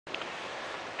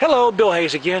Hello, Bill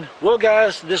Hayes again. Well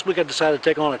guys, this week I decided to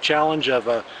take on a challenge of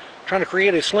trying to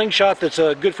create a slingshot that's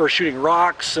good for shooting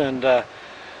rocks and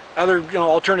other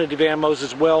alternative ammos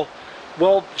as well.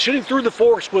 Well, shooting through the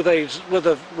forks with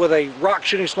a rock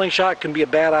shooting slingshot can be a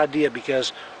bad idea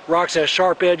because rocks have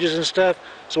sharp edges and stuff.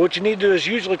 So what you need to do is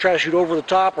usually try to shoot over the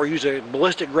top or use a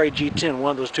ballistic grade G10, one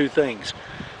of those two things.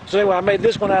 So anyway, I made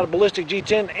this one out of ballistic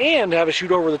G10 and have it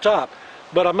shoot over the top.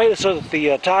 But I made it so that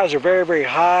the ties are very, very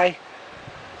high.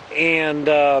 And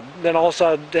then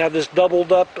also I have this double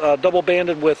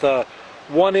banded with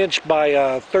 1 inch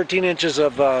by 13 inches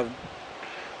of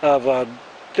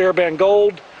TheraBand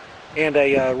gold and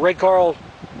a Ray Carl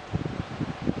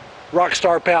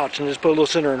Rockstar pouch, and just put a little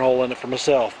centering hole in it for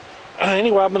myself.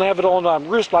 Anyway, I'm going to have it on my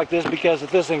wrist like this because if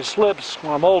this thing slips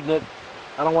when I'm holding it,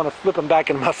 I don't want to flip them back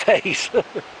into my face.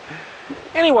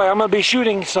 Anyway, I'm going to be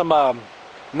shooting some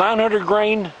 900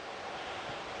 grain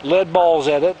lead balls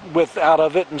at it out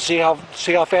of it and see how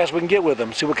fast we can get with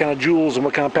them, see what kind of joules and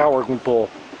what kind of power we can pull.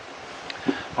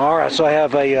 Alright, so I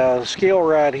have a scale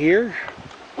right here,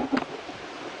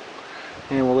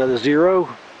 and we'll let it 0.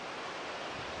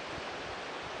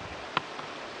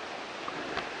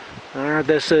 Alright,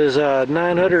 this is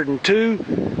 902,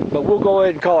 but we'll go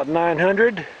ahead and call it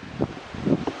 900.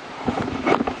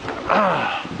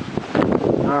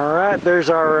 Alright,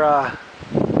 there's our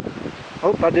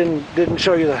oh, I didn't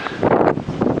show you the. I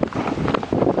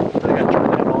gotta turn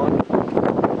that on.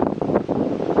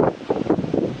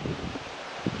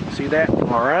 See that?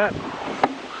 All right.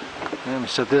 Let me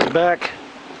set this back.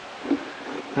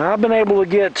 Now I've been able to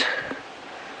get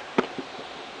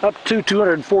up to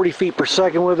 240 feet per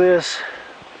second with this.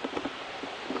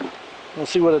 We'll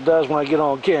see what it does when I get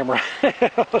on camera.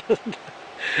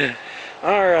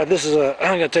 All right, this is a.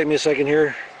 I'm gonna take me a second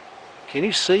here. Can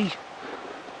you see?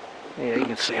 Yeah, you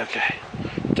can see, okay.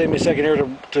 Take me a second here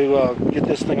to get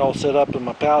this thing all set up in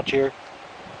my pouch here.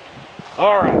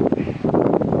 Alright.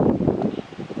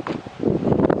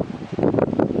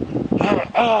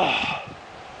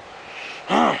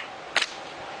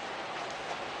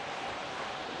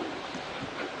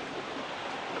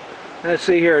 Let's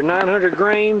see here, 900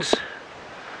 grains.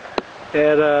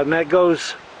 And that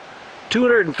goes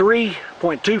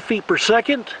 203.2 feet per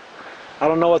second. I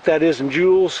don't know what that is in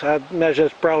joules. I imagine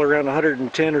that's probably around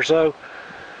 110 or so.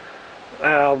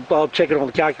 I'll check it on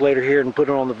the calculator here and put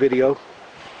it on the video.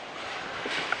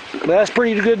 But that's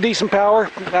pretty good, decent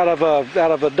power out of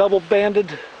a double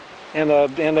banded and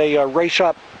a ray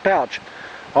shot pouch.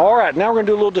 All right, now we're gonna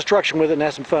do a little destruction with it and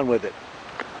have some fun with it.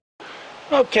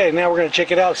 Okay, now we're gonna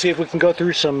check it out, see if we can go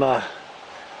through some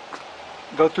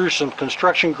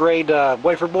construction grade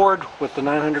wafer board with the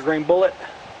 900 grain bullet.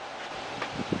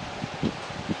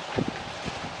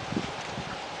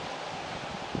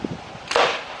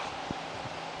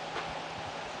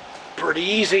 Pretty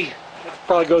easy.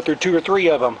 Probably go through 2 or 3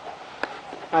 of them.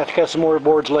 I have to cut some more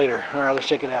boards later. Alright, let's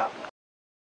check it out.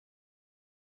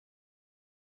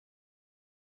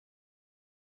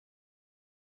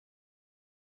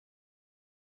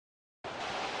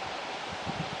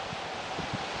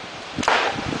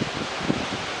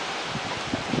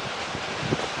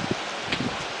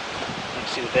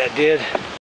 Let's see what that did.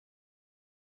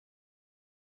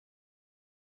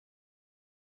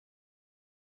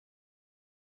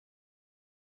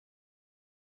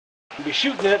 We'll be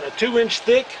shooting at a 2-inch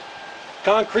thick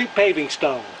concrete paving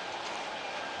stone.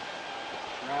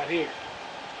 Right here.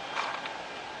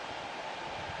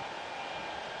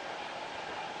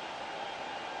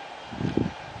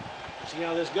 See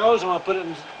how this goes? I'm going to put it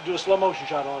and do a slow motion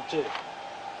shot on it too.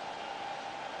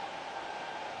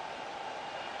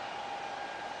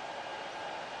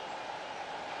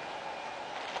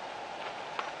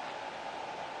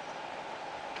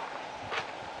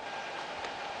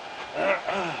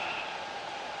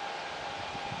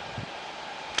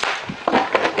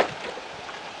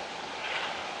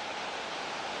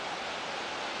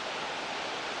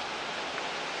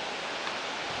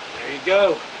 There you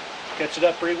go. Cuts it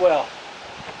up pretty well.